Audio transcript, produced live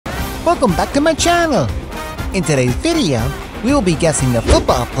Welcome back to my channel. In today's video, we will be guessing the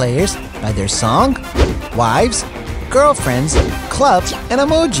football players by their song, wives, girlfriends, clubs, and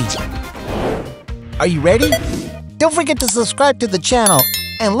emoji. Are you ready? Don't forget to subscribe to the channel,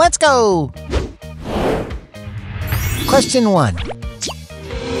 and let's go! Question 1.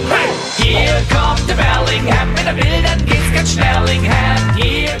 Hier kommt der Bellingham, mit der Wilden geht's ganz Schnellingham.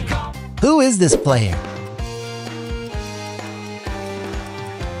 Hier kommt... Who is this player?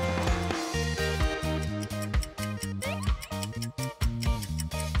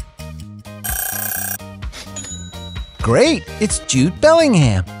 Great! It's Jude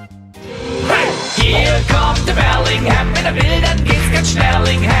Bellingham. Hier kommt der Bellingham, mit der Wilden geht's ganz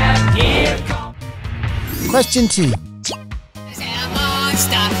Schnellingham. Hier kommt... Question 2.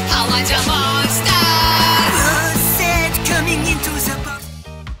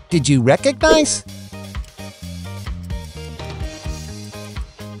 Did you recognize?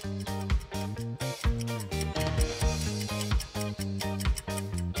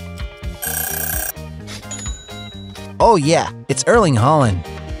 Oh yeah, it's Erling Haaland.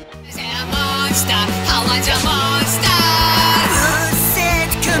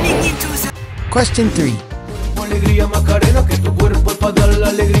 Question 3.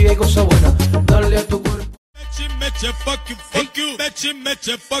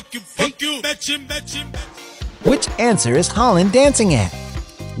 Which answer is Haaland dancing at?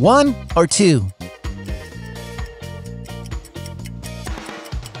 1 or 2?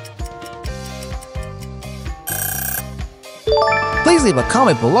 Please leave a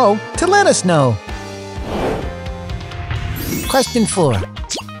comment below to let us know. Question 4.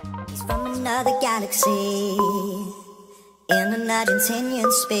 He's from another galaxy in an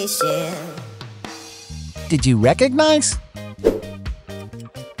Argentinian spaceship. Did you recognize?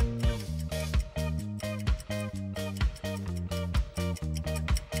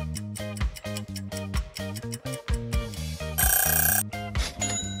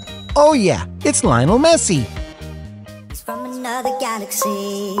 Oh yeah, it's Lionel Messi. He's from another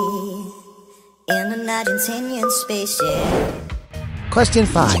galaxy in an Argentinian spaceship. Question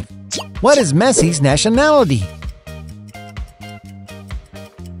 5. What is Messi's nationality?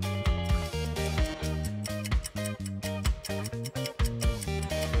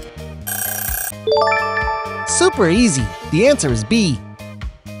 Super easy. The answer is B.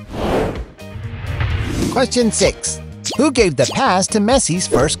 Question 6. Who gave the pass to Messi's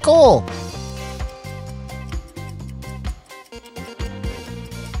first goal?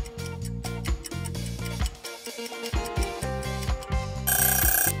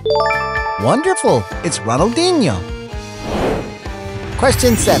 Wonderful! It's Ronaldinho.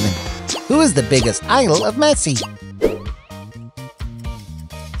 Question 7. Who is the biggest idol of Messi?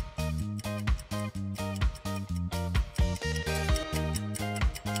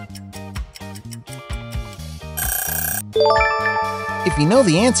 If you know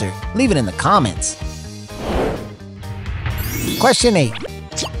the answer, leave it in the comments. Question 8.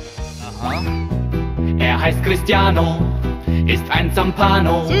 heißt Cristiano, ist ein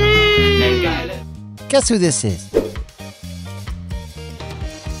Zampano. Guess who this is?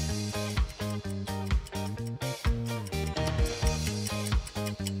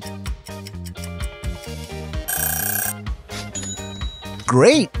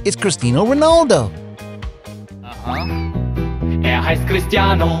 Great! It's Cristiano Ronaldo. Heißt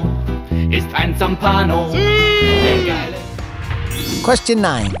Cristiano, ist ein Zampano. Question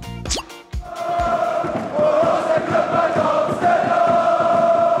 9.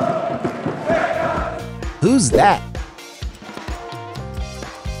 Who's that?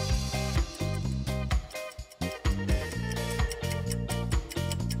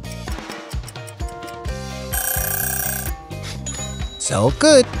 So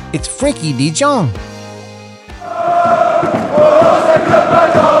good, it's Frankie de Jong.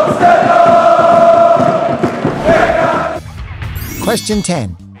 Question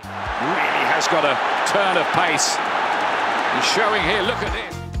 10. Really has got a turn of pace. He's showing here, look at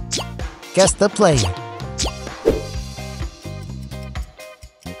this. Guess the player.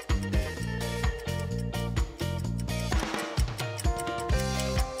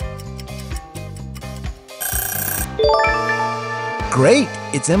 Great,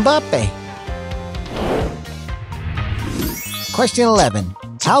 it's Mbappe. Question 11.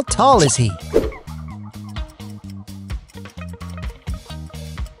 How tall is he?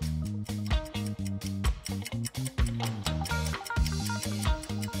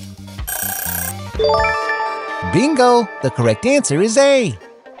 Bingo! The correct answer is A.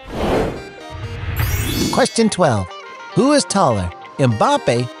 Question 12. Who is taller,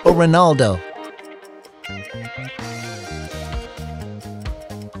 Mbappe or Ronaldo?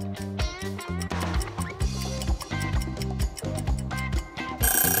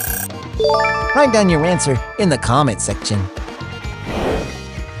 Write down your answer in the comment section.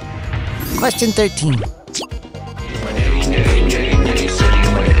 Question 13.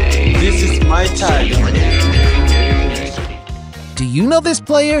 This is my time. Do you know this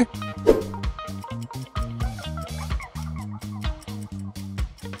player?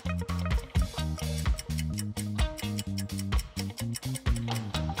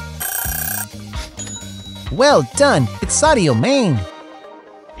 Well done, it's Sadio Mane.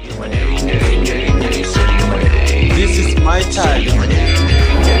 This is my time.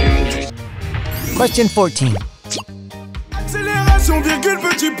 Question 14. Accélération, virgule,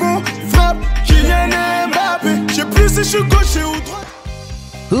 petit pont, frappe, Kylian Mbappe. Je sais plus si je suis gaucher ou droite.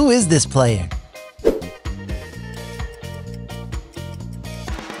 Who is this player?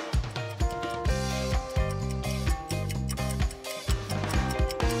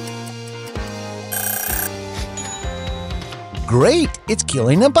 Great, it's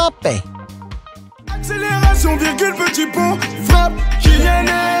Kylian Mbappe. Accélération, virgule, petit pont, frappe, Kylian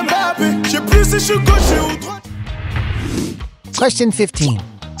Mbappe. Je sais plus si je suis gaucher ou droite. Question 15.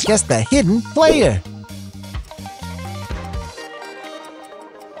 Guess the hidden player.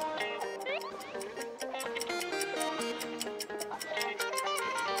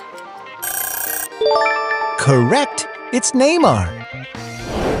 Correct, it's Neymar.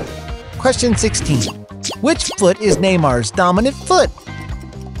 Question 16. Which foot is Neymar's dominant foot?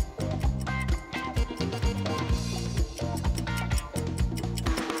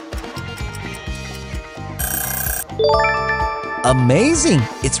 Amazing!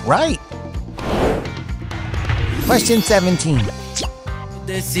 It's right! Question 17.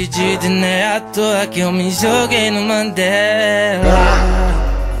 Decidido não é à toa que eu me joguei no Mandela.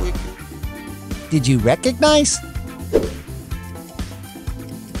 Did you recognize?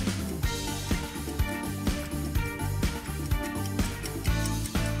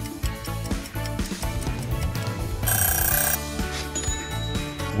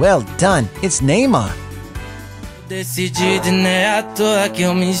 Well done, it's Neymar. Decidido não é à toa que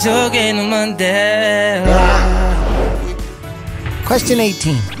eu me joguei no Mandela. Question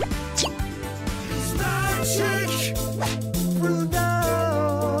 18.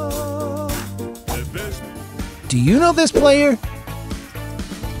 Do you know this player?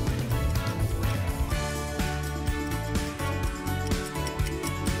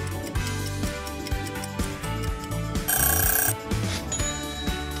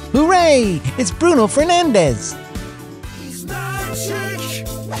 Hooray! It's Bruno Fernandes.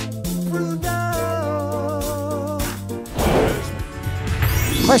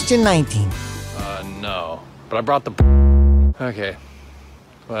 Question 19. No. But I brought the... Okay.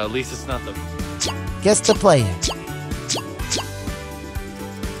 Well, at least it's not the... Guess the player.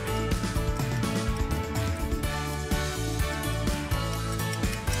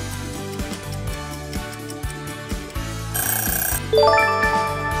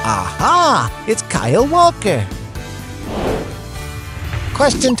 Aha! It's Kyle Walker.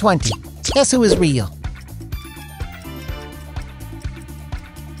 Question 20. Guess who is real?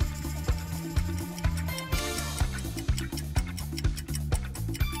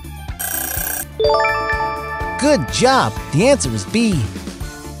 Good job! The answer is B.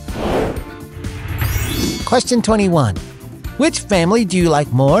 Question 21. Which family do you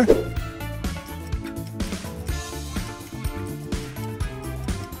like more?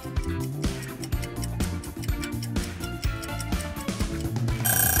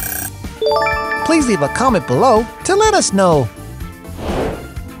 Please leave a comment below to let us know.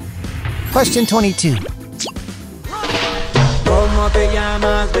 Question 22.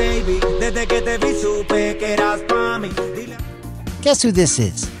 Guess who this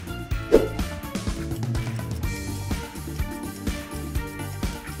is?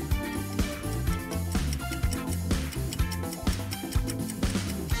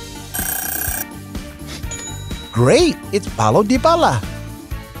 Great! It's Paulo Dybala.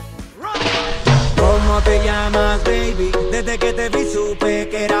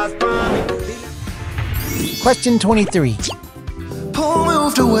 Question 23. Paul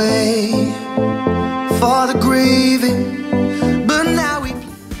moved away for the grieving, but now we...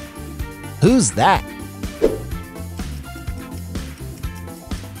 Who's that?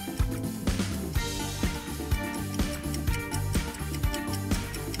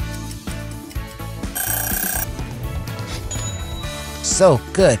 So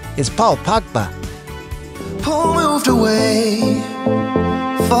good. It's Paul Pogba. Paul moved away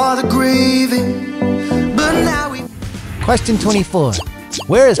for the grieving, but now we... Question 24.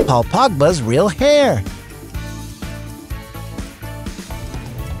 Where is Paul Pogba's real hair?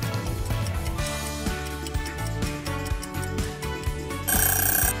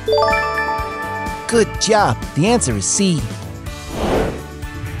 Good job. The answer is C.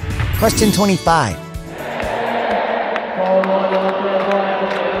 Question 25.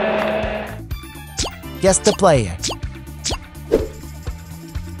 Guess the player.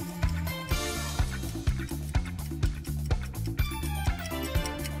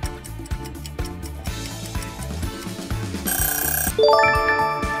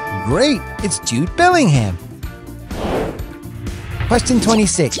 Great, it's Jude Bellingham. Question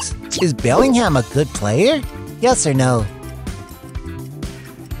 26. Is Bellingham a good player? Yes or no?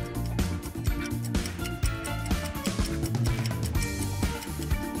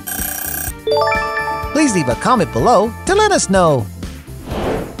 Please leave a comment below to let us know.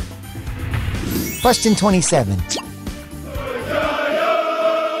 Question 27.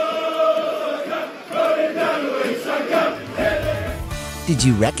 Did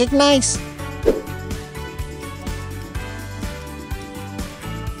you recognize?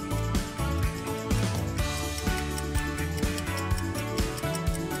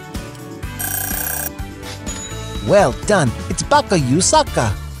 Well done, it's Bakayu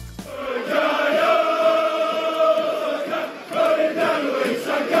Saka.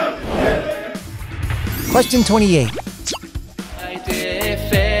 Question 28.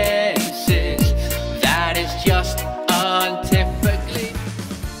 Defenses, that is just untypically.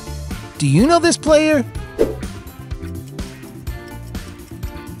 Do you know this player?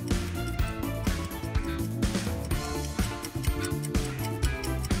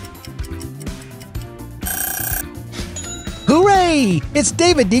 Hooray! It's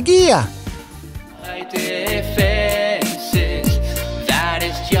David De Gea. Defenses, that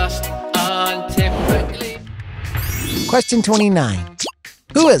is just untypically. Question 29.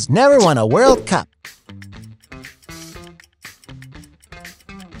 Who has never won a World Cup?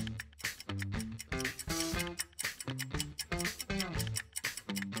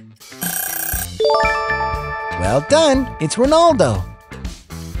 Well done, it's Ronaldo.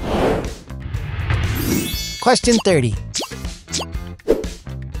 Question 30.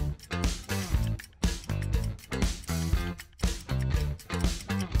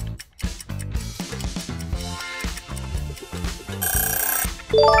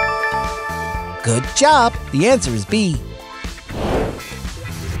 Good job! The answer is B.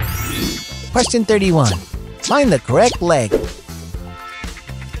 Question 31. Find the correct leg.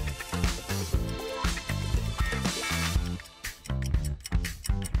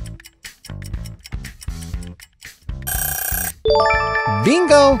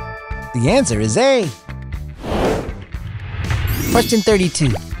 Bingo! The answer is A. Question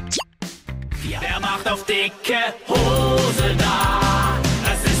 32. Wer macht auf dicke Hose da?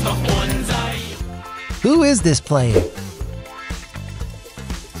 Das ist doch unser. Who is this player?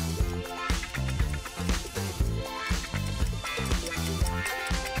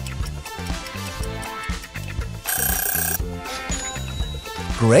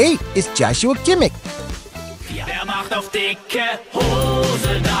 Great! It's Joshua Kimmich. Wer macht auf dicke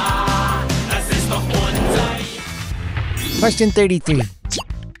Hose da? Das ist doch unser. Question 33.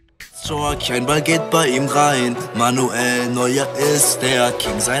 Tor, kein Ball geht bei ihm rein. Manuel Neuer ist der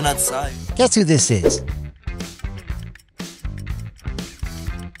King seiner Zeit. Guess who this is?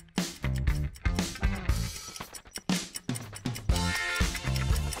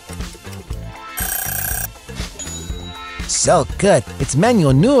 So good, it's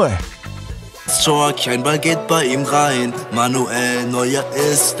Manuel Neuer. Tor, kein Ball geht bei ihm rein. Manuel Neuer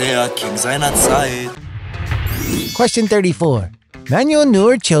ist der King seiner Zeit. Question 34. Manuel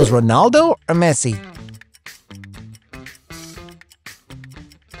Neuer chose Ronaldo or Messi?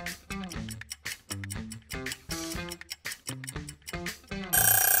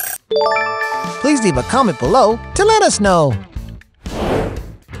 Please leave a comment below to let us know.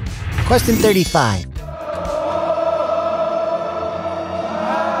 Question 35.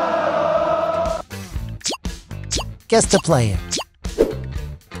 Guess the player.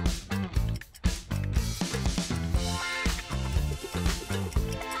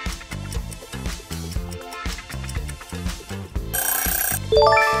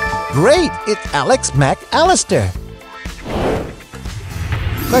 Great! It's Alex McAllister.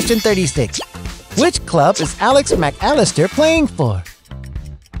 Question 36. Which club is Alex McAllister playing for?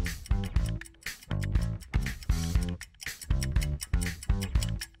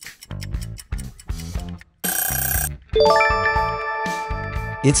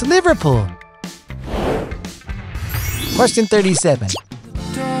 It's Liverpool. Question 37.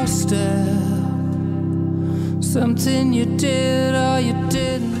 Something you did or you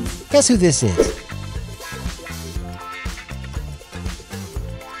didn't. Guess who this is?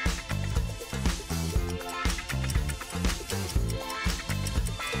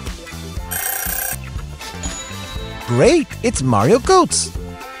 Great! It's Mario Goetz.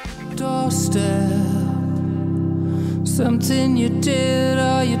 Doorstep, something you did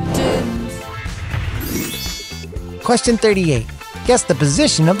or you didn't. Question 38. Guess the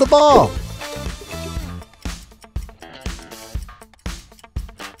position of the ball.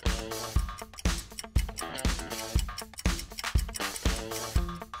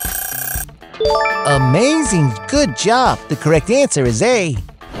 Amazing! Good job! The correct answer is A.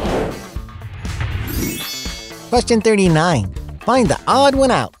 Question 39. Find the odd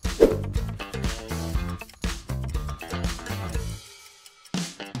one out.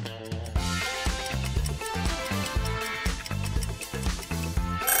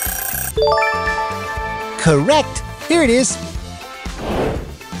 Correct! Here it is.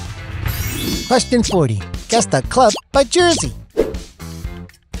 Question 40. Guess the club by jersey.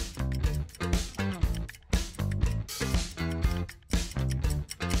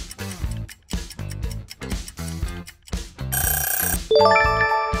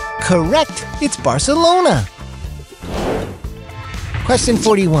 Correct! It's Barcelona. Question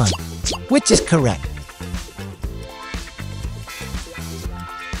 41. Which is correct?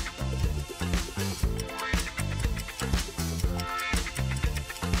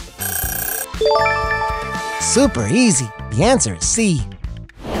 Super easy. The answer is C.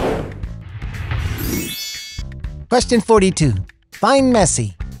 Question 42. Find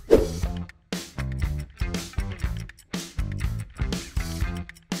Messi.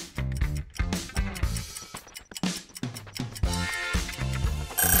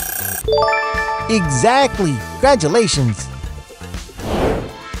 Exactly! Congratulations!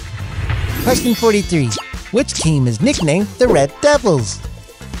 Question 43. Which team is nicknamed the Red Devils?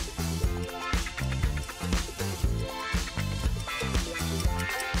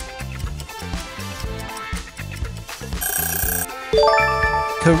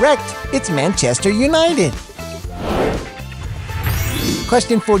 Correct! It's Manchester United.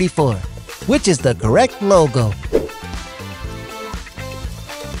 Question 44. Which is the correct logo?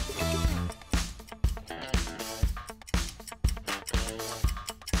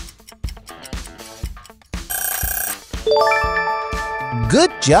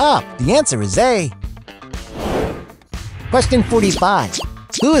 Good job! The answer is A. Question 45.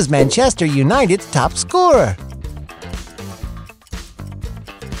 Who is Manchester United's top scorer?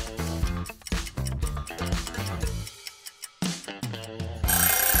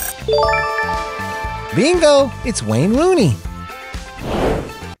 Bingo! It's Wayne Rooney.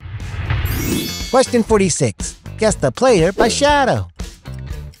 Question 46. Guess the player by shadow.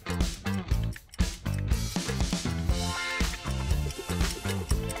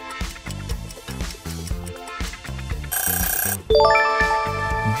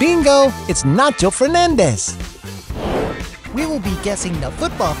 Bingo! It's Nacho Fernandez. We will be guessing the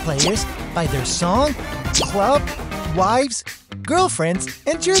football players by their song, club, wives, girlfriends,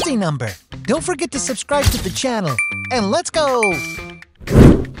 and jersey number. Don't forget to subscribe to the channel. And let's go!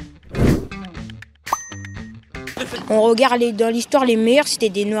 On regarde dans l'histoire, les meilleurs, c'était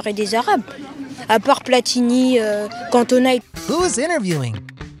des Noirs et des Arabes. À part Platini, Cantona. Who is interviewing?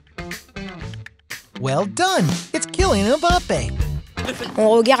 Well done! It's Kylian Mbappe. On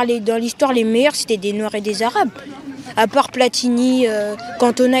regarde dans l'histoire, les meilleurs, c'était des Noirs et des Arabes. À part Platini,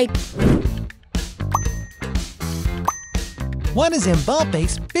 Cantona. What is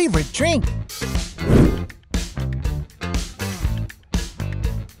Mbappe's favorite drink?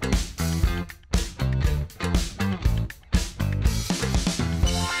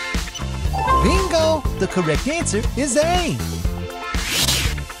 Bingo! The correct answer is A.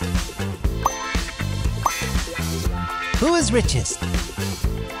 Who is richest?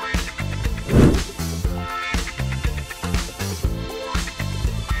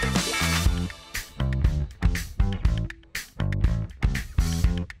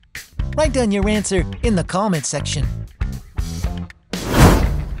 Write down your answer in the comment section.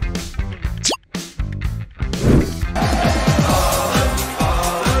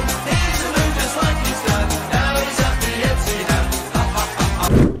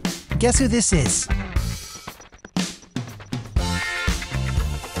 Guess who this is?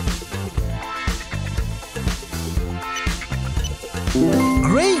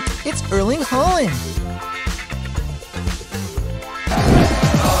 Great! It's Erling Haaland.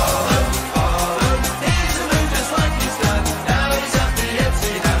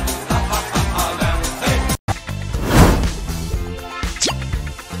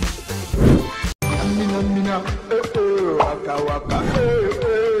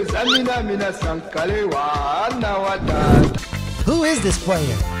 Who is this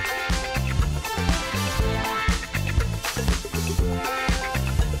player?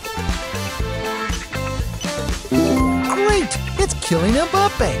 it's killing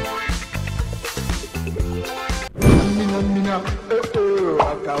Mbappe.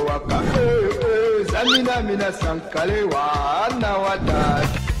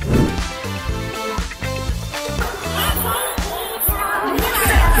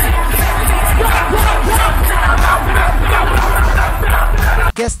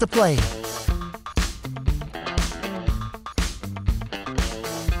 Guess the player.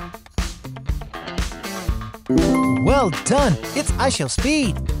 Well done! It's I Show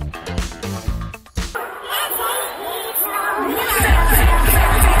Speed.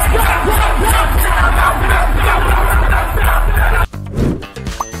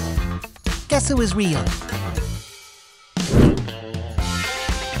 Guess who is real?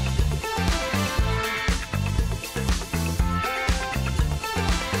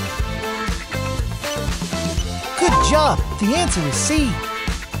 Good job! The answer is C.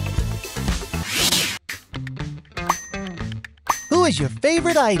 Who is your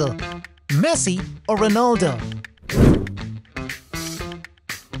favorite idol? Messi or Ronaldo?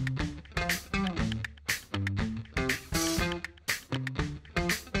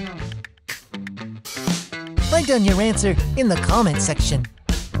 Write down your answer in the comment section.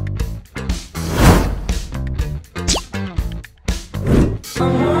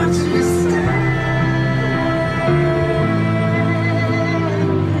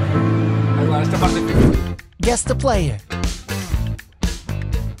 Guess the player.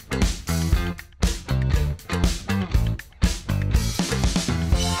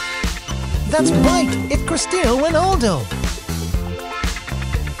 That's right, it's Cristiano Ronaldo.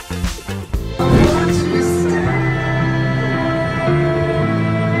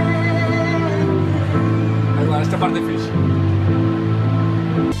 Esta parte é fixe.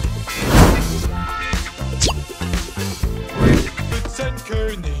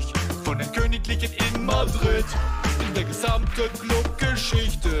 König von den Königlichen in Madrid. In der gesamten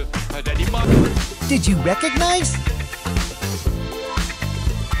Clubgeschichte hat die Macht. Did you recognize?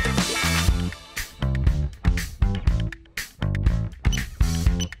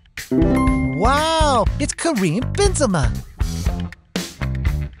 Wow, it's Karim Benzema.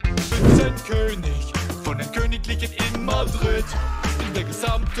 König von den Königlichen in Madrid. In der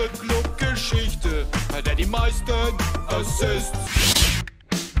gesamten Clubgeschichte hat die meisten Assists.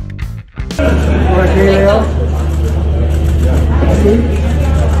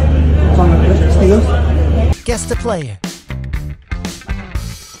 Guess the player.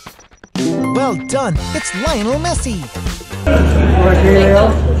 Well done, it's Lionel Messi.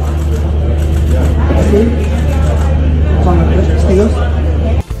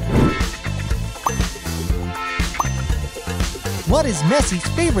 What is Messi's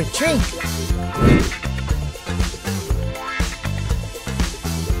favorite drink?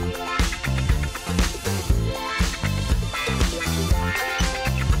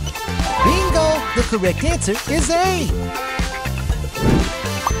 Bingo! The correct answer is A.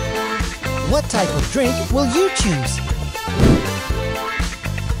 What type of drink will you choose?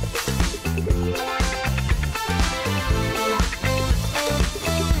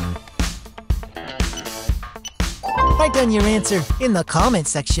 Write down your answer in the comment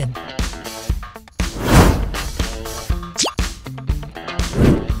section.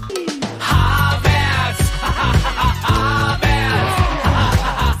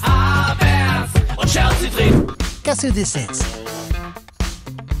 Guess who this is?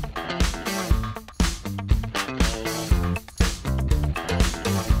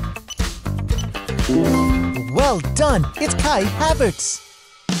 Well done! It's Kai Havertz.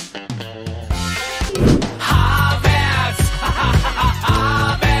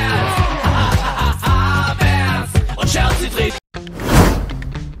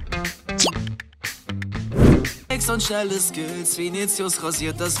 Und schnelle Skills, Vinicius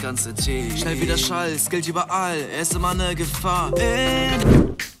rasiert das ganze Team. Schnell wie der Schall, skillt überall, er ist immer eine Gefahr.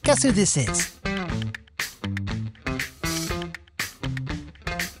 Guess who this is?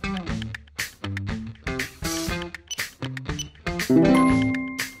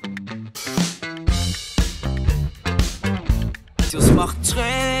 Vinicius macht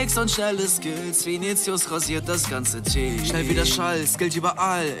Tricks und schnelle Skills, Vinicius rasiert das ganze Team. Schnell wie der Schall, skillt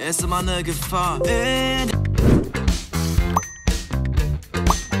überall, er ist immer eine Gefahr.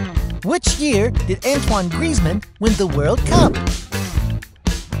 Which year did Antoine Griezmann win the World Cup?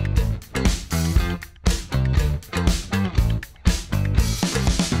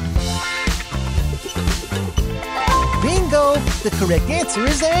 Bingo! The correct answer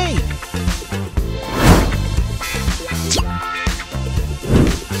is A.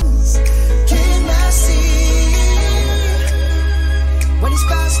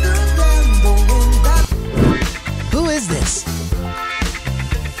 Who is this?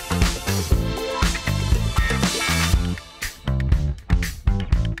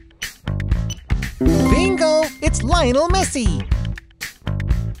 Lionel Messi.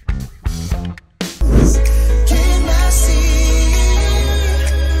 Can I see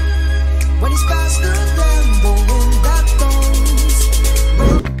when he's faster than the wind that goes?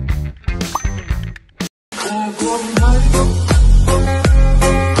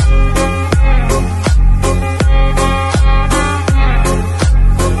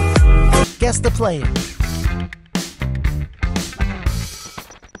 Guess the player.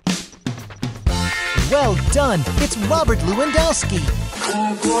 Well done, it's Robert Lewandowski.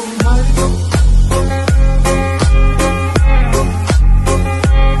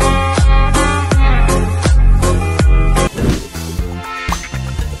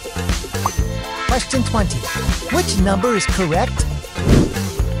 Question 20. Which number is correct?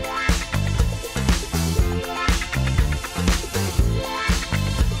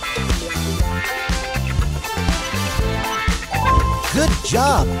 Good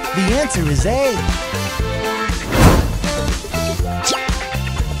job! The answer is A.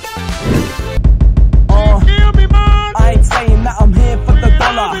 I ain't saying that I'm here for the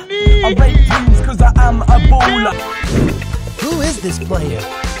dollar. I rate things cause I am a baller. Who is this player?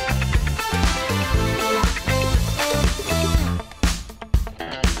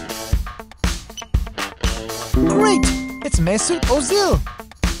 Great! It's Mesut Ozil.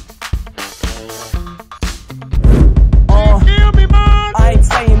 I ain't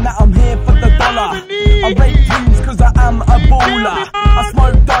saying that I'm here for the dollar. I rate things cause I am a baller. I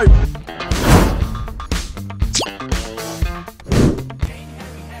smoke dope.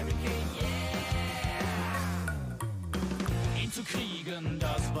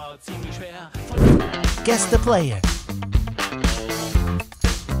 Guess the player.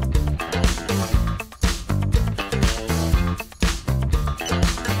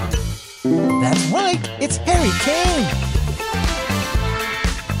 That's right, it's Harry Kane.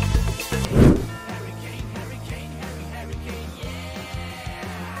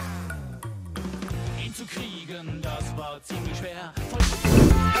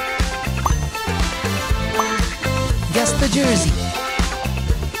 Guess the jersey.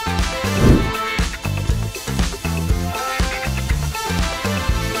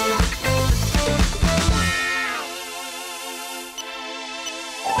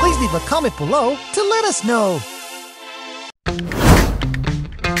 Please leave a comment below to let us know.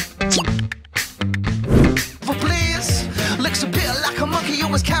 for players. Looks a bit like a monkey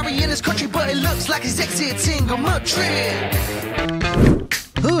always carrying his country, but it looks like he's exiting a Madrid.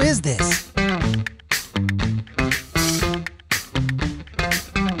 Who is this?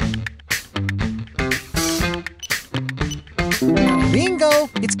 Bingo!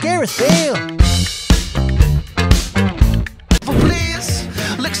 It's Gareth Bale. For players,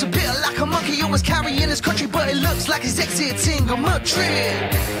 looks a bit like a monkey always carrying his country, but it looks like he's exiting a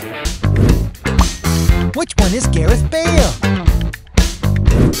Madrid. Which one is Gareth Bale?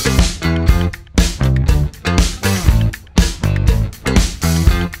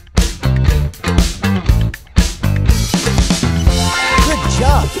 Good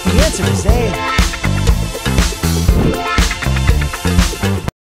job! The answer is A.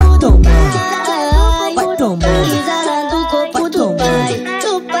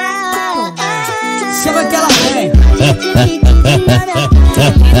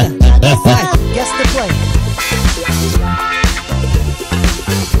 Guess the play.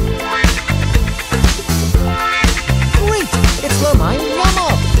 Great! It's Lamine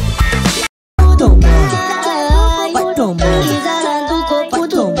Yamal.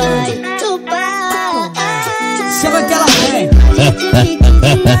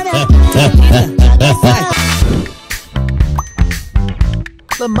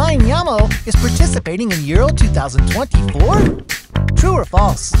 Lamine Yamal is participating in Euro 2024? True or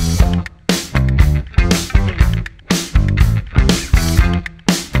false?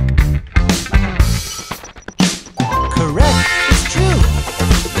 Correct, it's true.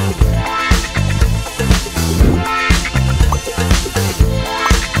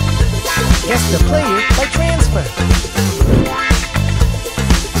 Guess the player by transfer.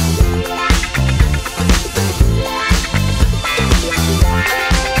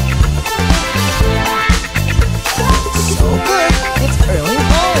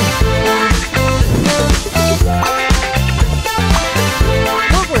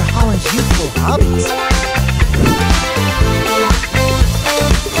 Hobbies.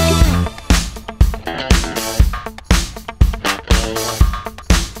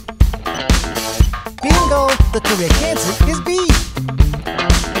 Bingo! The correct answer is B.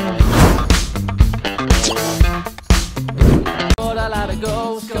 Scored a lot of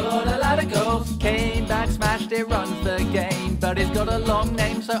goals, scored a lot of goals. Came back, smashed it, runs the game. But he's got a long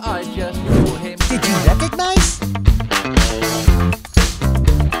name, so I just call him. Did you recognize?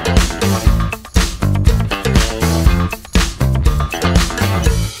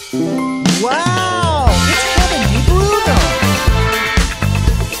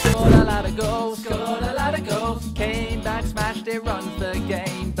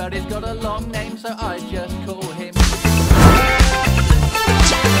 but he's got a long name, so I just call him.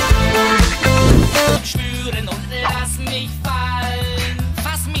 Spüren und lass mich fallen.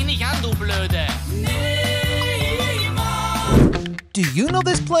 Fass mich nicht an, du Blöde. Neymar. Do you know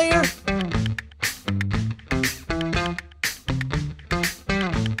this player?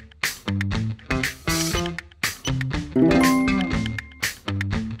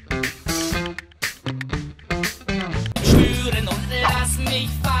 Spüren und lass mich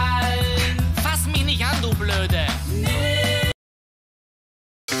fallen. Fass mich nicht an, du Blöde.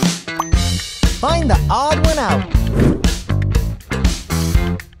 Find the odd one out.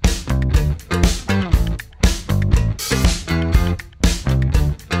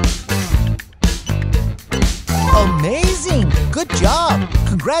 Amazing! Good job!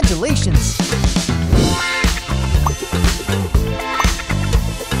 Congratulations!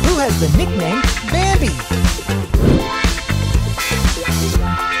 Who has the nickname Bambi?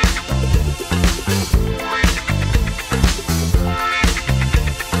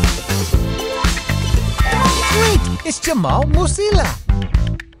 Great! It's Jamal Musiala.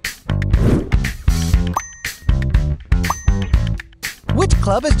 Which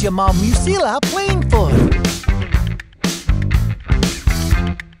club is Jamal Musiala playing for?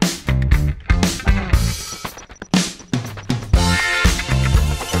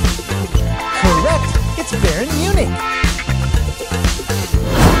 Correct! It's Bayern Munich.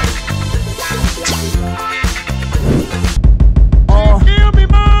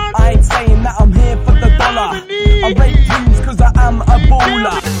 I ain't saying that I'm here for the dollar. I rate things cause I am a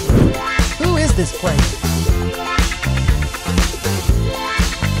baller. Who is this player?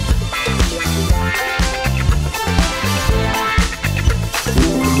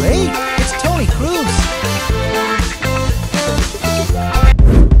 Great! It's Tony Cruz.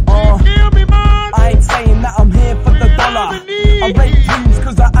 I ain't saying that I'm here for the dollar. I rate things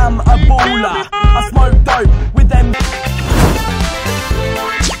cause I am a baller. I smoke dope with them.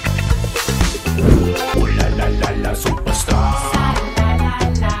 Superstar.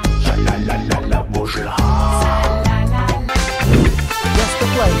 La bonjour. Guess the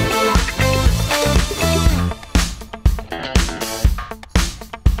player.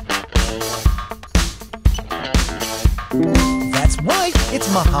 That's right, it's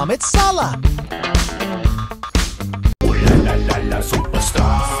Mohamed Salah. La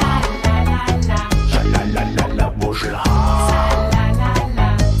superstar. La bonjour.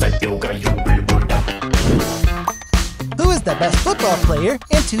 Seit Yoga Jubelwunder. Who is the best football player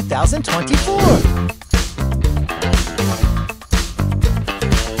in 2024?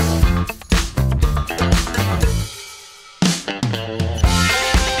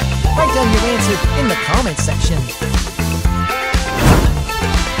 Write down your answer in the comments section.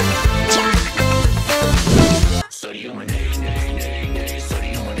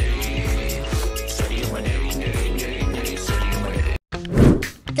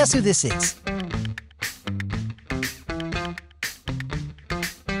 Guess who this is?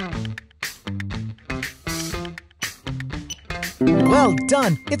 Well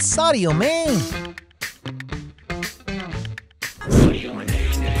done, it's Sadio Mane.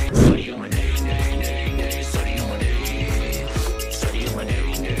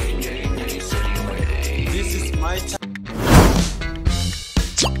 This is my time.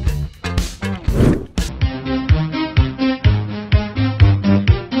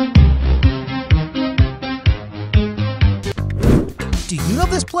 Do you know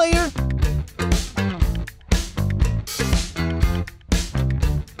this player?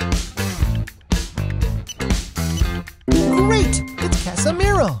 Great! It's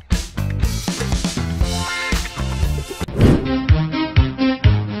Casemiro.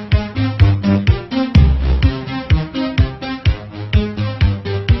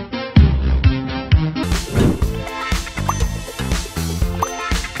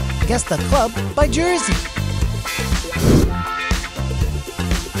 Guess the club by jersey.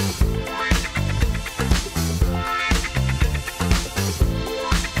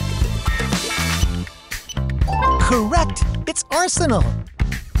 Correct! It's Arsenal.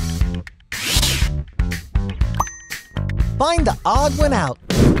 Find the odd one out.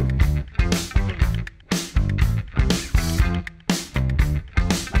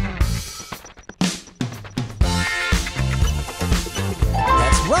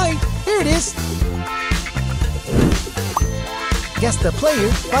 That's right! Here it is! Guess the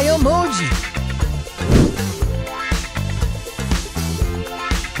player by emoji.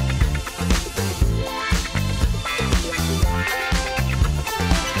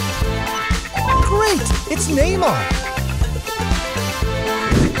 Great! It's Neymar!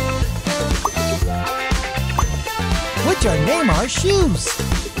 Which are Neymar's shoes?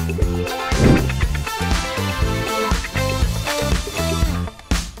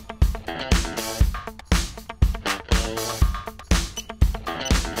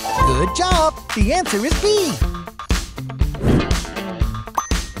 Good job! The answer is B.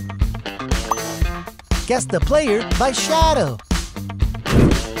 Guess the player by shadow.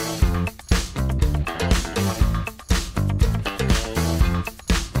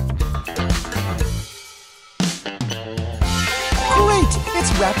 Great!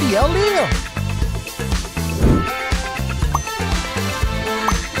 It's Raphael Leo.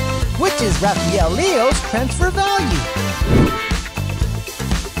 Which is Raphael Leo's transfer value?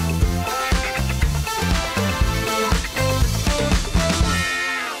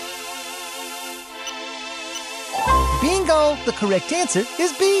 Bingo! The correct answer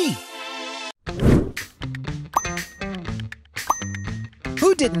is B.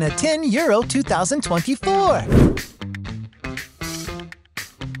 Who didn't attend Euro 2024?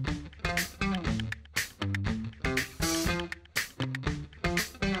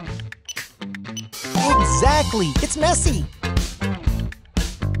 Exactly! It's Messi.